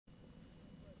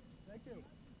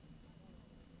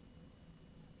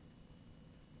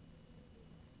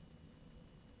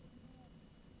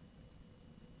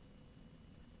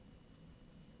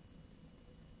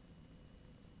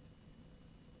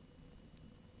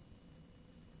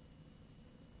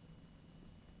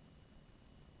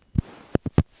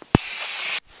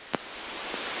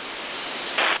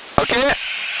Okay,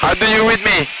 how do you read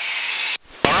me?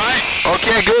 Alright.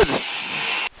 Okay, good.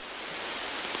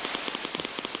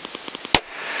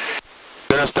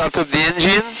 Gonna start up the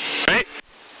engine. Right.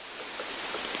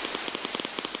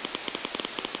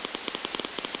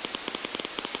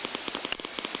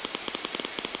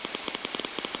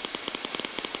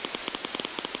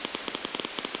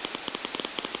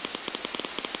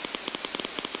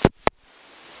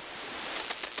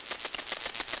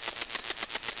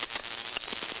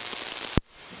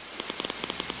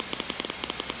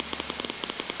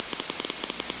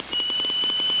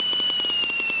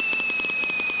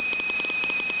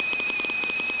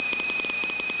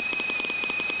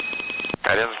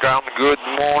 Guidance ground, good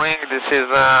morning, this is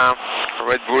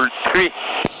Red Bull 3.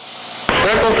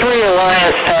 Red Bull 3,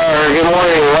 Alliance Tower, good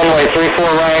morning, runway 34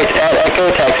 right at Echo,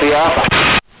 taxi Alpha.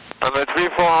 Runway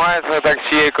 34 right,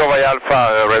 taxi Echo by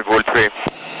Alpha, Red Bull 3.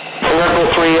 Red Bull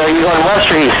 3, are you going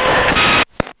west or east?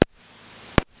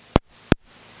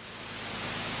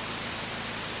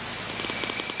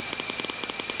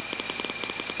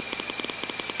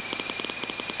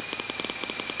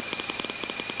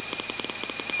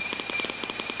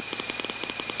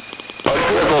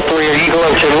 Are you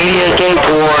going to Media Gate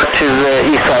or to the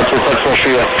east side, to Flexible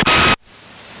Street?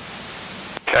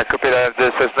 I copy that,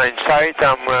 the Cessna in sight,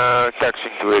 I'm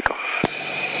taxiing to Echo.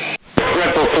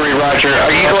 Red Bull 3, roger.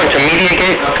 Are you going to Media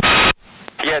Gate?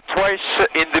 Yeah, twice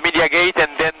in the Media Gate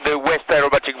and then the West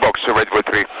Aerobatic Box, Red Bull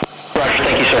 3. Roger,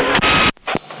 thank you, sir.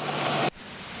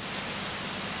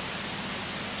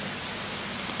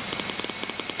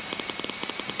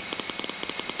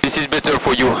 This is better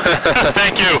for you.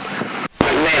 Thank you.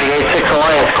 98-6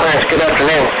 Alliance, clearance, good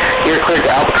afternoon. You're cleared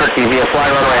to Albuquerque via fly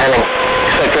runway heading.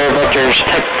 Expect air vectors,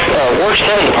 Works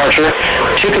 10 departure,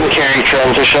 to carry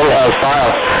transition as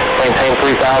filed. Maintain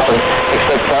 3000.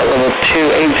 Expect flight level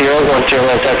 280, 10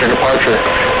 minutes after departure.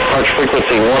 Departure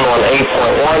frequency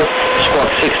 118.1, squawk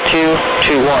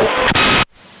 6221.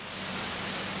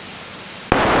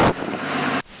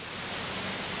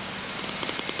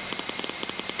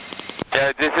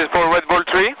 Yeah, this is for Red Bull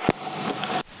 3.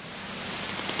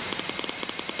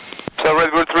 So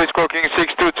Red Bull 3 is squawking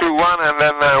 6221 and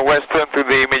then western to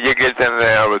the Media Gate and the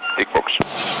Aerobatic Box.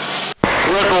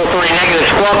 Red Bull 3 negative,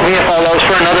 squawk VFR lows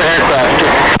for another aircraft.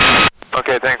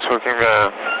 Okay, thanks for looking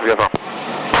VFR.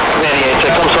 98-6,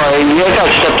 I'm sorry, you guys got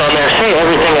stepped on there. Say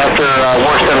everything after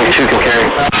Works 72 can carry.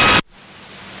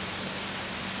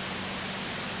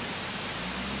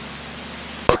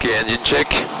 Okay, engine check.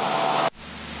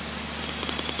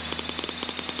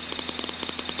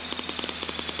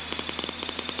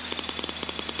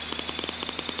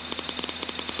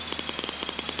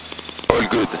 All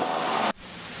good.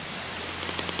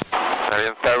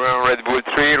 Alliance Tower, Red Bull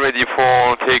 3, ready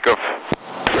for takeoff.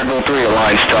 Red Bull 3,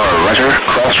 Alliance Tower, roger.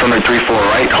 Cross runway 34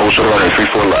 right, hold short runway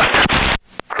 34 left.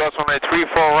 Cross runway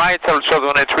 34 right, hold short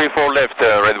runway 34 left,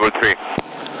 Red Bull 3.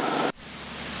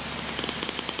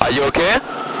 Are you okay?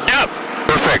 Yeah.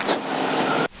 Perfect.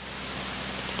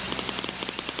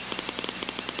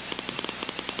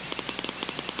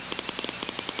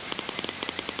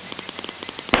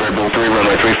 Red Bull 3,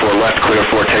 runway 34 left, clear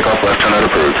for takeoff, left turn out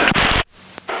approved.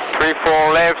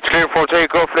 34 left, clear for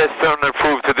takeoff, left turn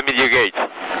approved to the Media Gate.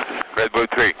 Red Bull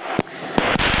 3.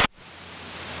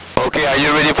 Okay, are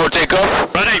you ready for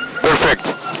takeoff? Ready.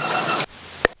 Perfect.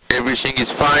 Everything is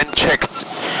fine, checked.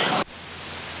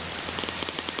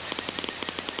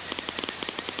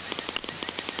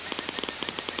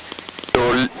 So,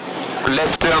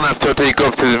 left turn after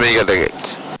takeoff to the Media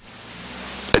Gate.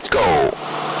 Let's go.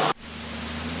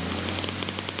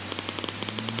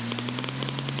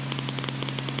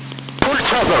 Full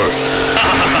throttle.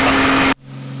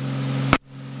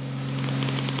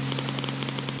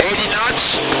 80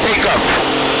 knots, takeoff.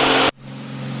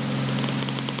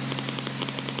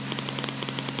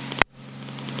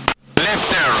 Left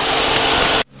turn.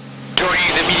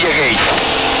 Joining the Media Gate.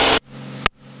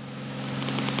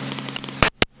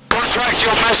 Contract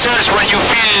your muscles when you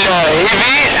feel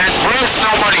heavy and breathe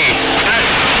normally.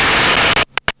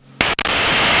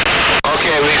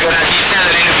 Okay, we're gonna descend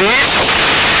a little bit.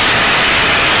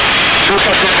 Look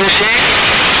at the building.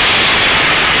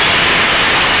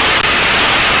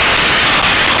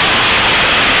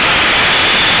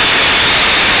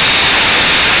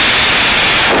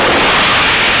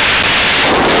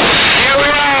 Here we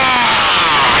are!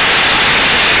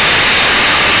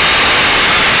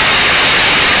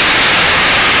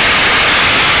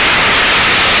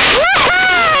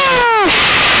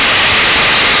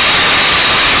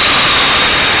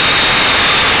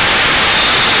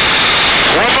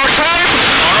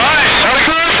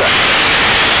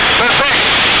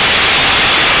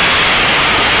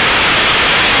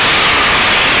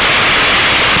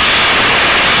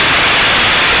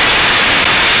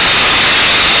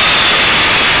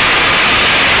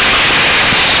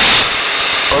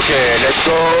 Let's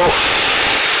go.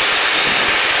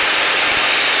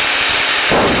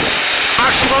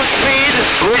 Maximum speed,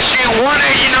 reaching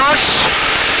 180 knots,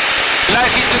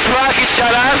 like in the track in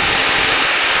Dallas.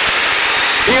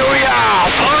 Here we are.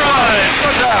 All right.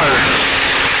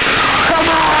 Come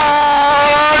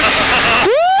on.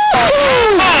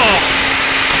 Woo-hoo!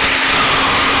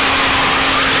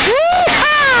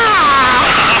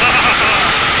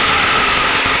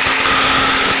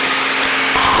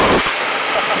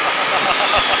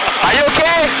 Are you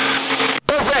okay?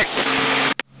 Perfect.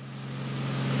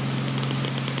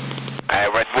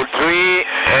 Red Bull 3,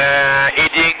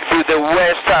 heading to the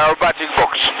west aerobatic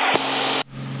box.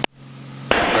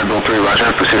 Red Bull 3,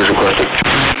 roger. Proceed as requested.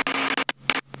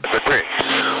 Red Bull 3.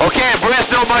 Okay, brace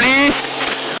normally.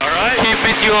 Alright. Keep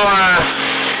your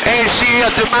AC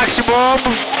at the maximum.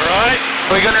 Alright.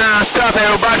 We're gonna start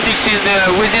aerobatics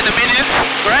within a minute.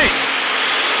 Great.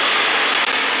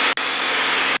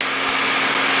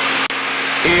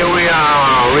 Here we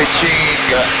are reaching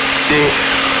the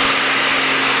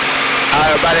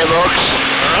aerobatic box.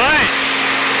 Alright.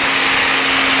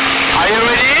 Are you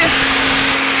ready?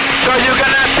 So you're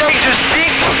gonna take the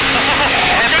stick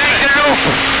and make the loop.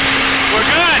 We're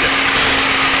good.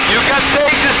 You can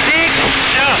take the stick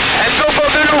Yeah. and go for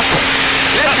the loop.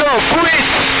 Let's go, pull it.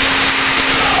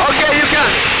 Okay, you can.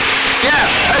 Yeah,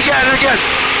 again.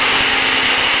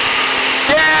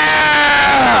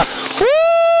 Yeah!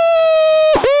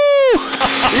 Woo-hoo!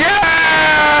 Yeah!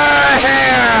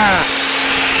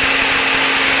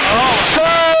 Oh, So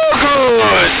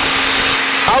good!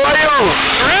 How are you?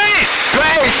 great.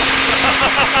 Great!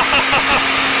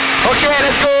 Okay,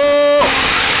 let's go!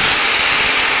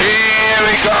 Here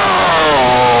we go!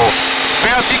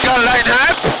 Vertical line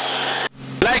up,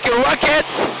 like a rocket,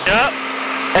 Yep.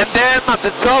 and then at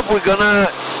the top we're gonna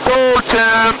stall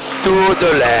turn to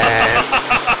the left.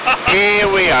 Here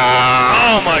we are.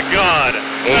 Oh my God.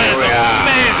 Here That we is are.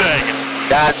 amazing.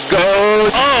 That's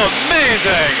good. Oh,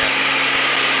 amazing.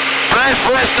 Press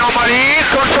normally,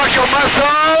 contract your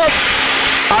muscle.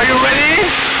 Are you ready?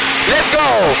 Let's go.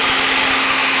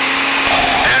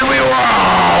 And we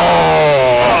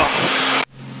roll.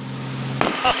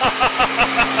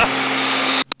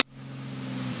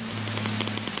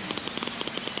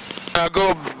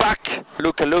 Go back.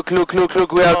 Look. We are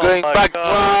Oh going my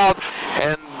backward.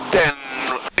 And then,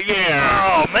 yeah.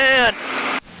 Oh man.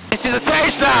 This is the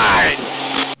baseline.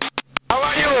 How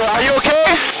are you? Are you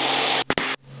okay?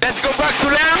 Let's go back to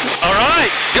land. All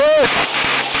right. Good.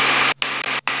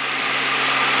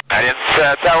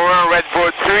 Alliance Tower, Red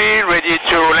Bull 3, ready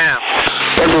to land.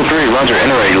 Red Bull 3, roger.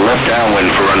 Enter a left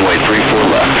downwind for runway 34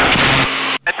 left.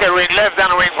 Entering left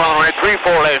downwind for runway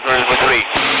 34 left, Red Bull 3.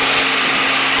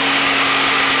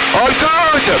 All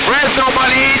good. Brace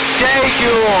normally. Take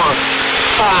you.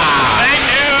 Thank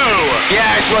you.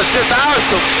 Yeah, it was just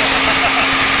awesome.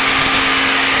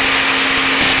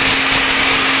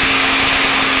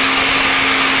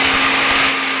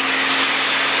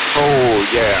 Oh,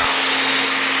 yeah.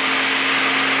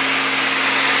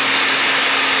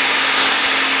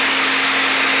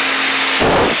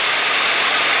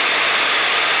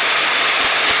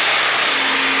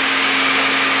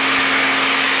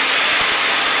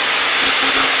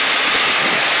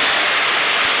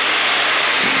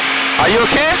 Are you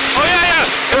okay? Oh yeah.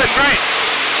 Good. Great.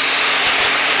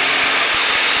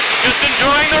 Just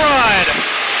enjoying the ride.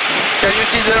 Can you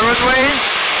see the runway?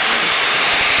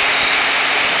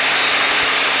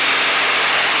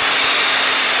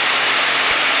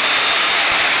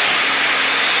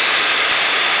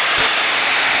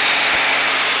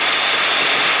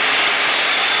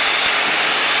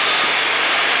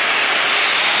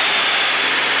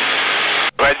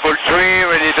 Red Bull 3,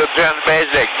 ready to turn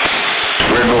basic.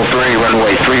 Red Bull 3,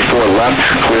 runway 34 left,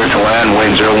 clear to land,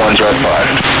 wind 0105.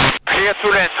 Clear to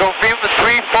land, confirm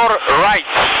 34 right.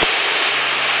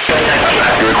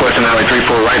 You're requesting runway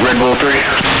 34 right, Red Bull 3?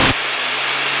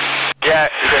 Yeah,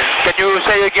 can you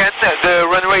say again, the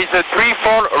runway is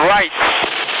 34 right.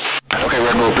 Okay,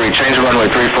 Red Bull 3, change the runway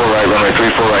 34 right, runway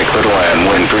 34 right, clear to land,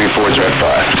 wind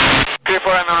 3405.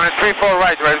 34 and runway 34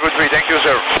 right, Red Bull 3, thank you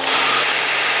sir.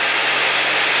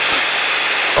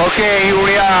 Okay, here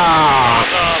we are.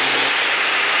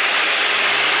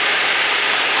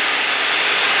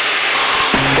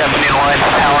 Captain Airlines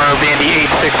Tower, Vandy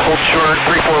 86, hold short,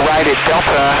 34 right at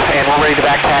Delta, and we're ready to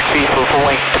back taxi for full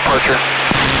length departure.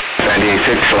 Vandy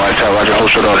 86, Airlines Tower, roger, hold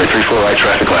short on a 34 right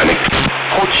traffic landing.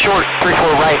 Hold short, 34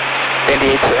 right,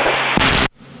 Vandy 86.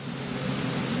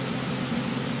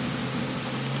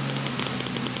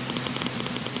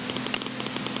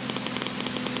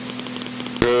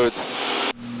 Good.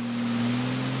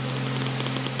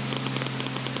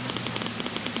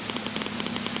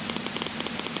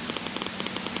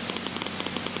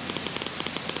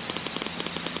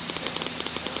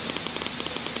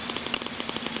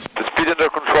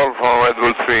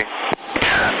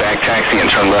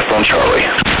 turn left on Charlie.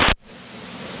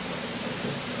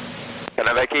 Can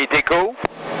I vacate Echo?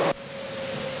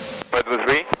 Redwood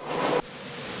 3.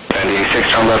 Sandy 6,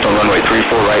 turn left on runway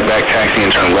 34, right back taxi and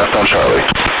turn left on Charlie.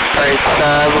 Alright,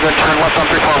 we're going to turn left on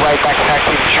 34, right back taxi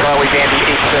to Charlie, Vandy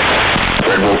 86.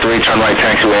 Red Bull 3, turn right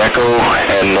taxiway Echo,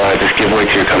 and just give way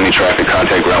to your company traffic,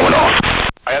 contact ground when off.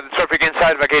 I have the traffic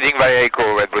inside, vacating via Echo,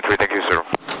 Redwood 3, thank you, sir.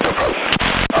 No problem.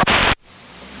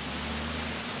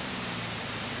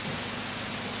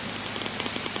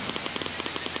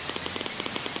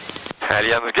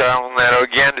 Alliance ground narrow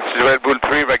again, this is Red Bull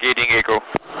 3, vacating Echo.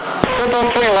 Red Bull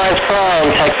 3, lines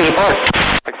prime, taxi to park.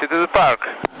 Taxi to the park.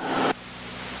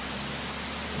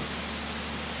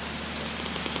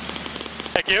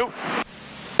 Thank you.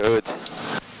 Good.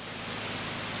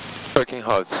 Working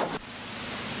hot.